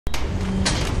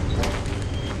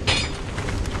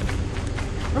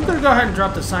I'm gonna go ahead and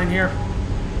drop the sign here.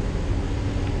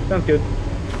 Sounds good.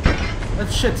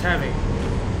 That shit's heavy.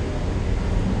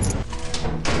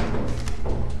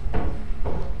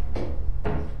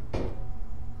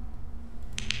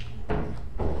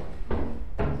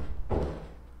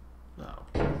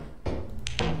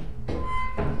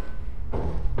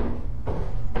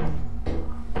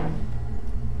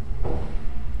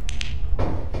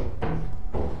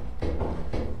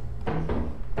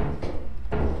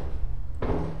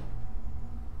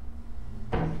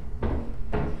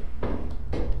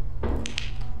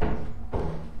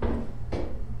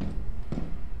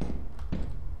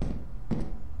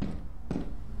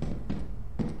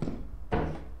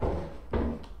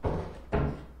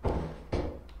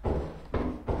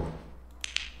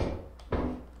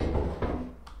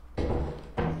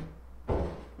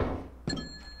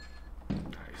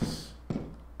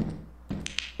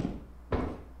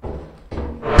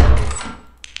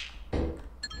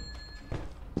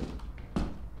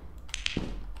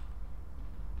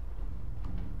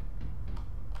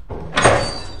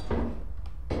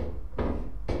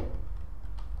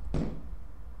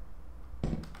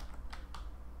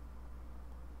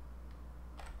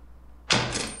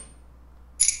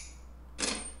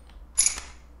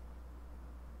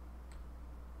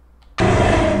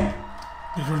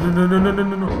 No, no, no, no, no, no,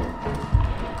 no, no.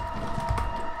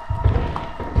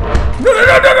 No, no,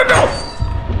 no, no, no, no!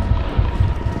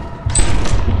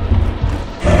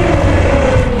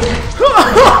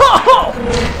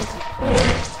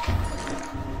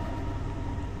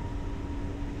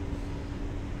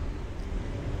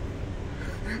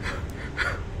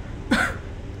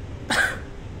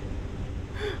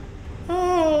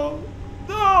 Oh,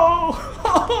 no!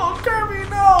 Oh, Kirby,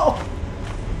 no!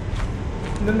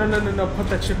 No, no, no, no, no, put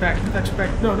that shit back, put that shit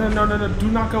back. No, no, no, no, no, do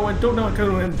not go in, do not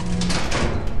go in.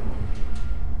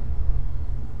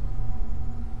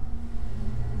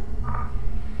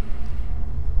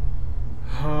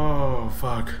 Oh,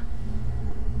 fuck.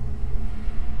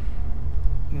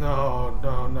 No,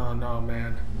 no, no, no,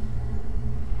 man.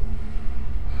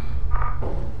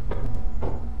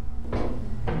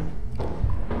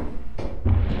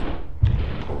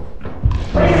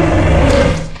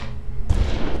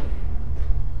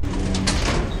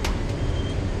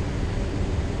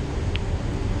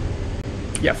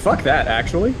 Yeah, fuck that,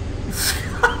 actually.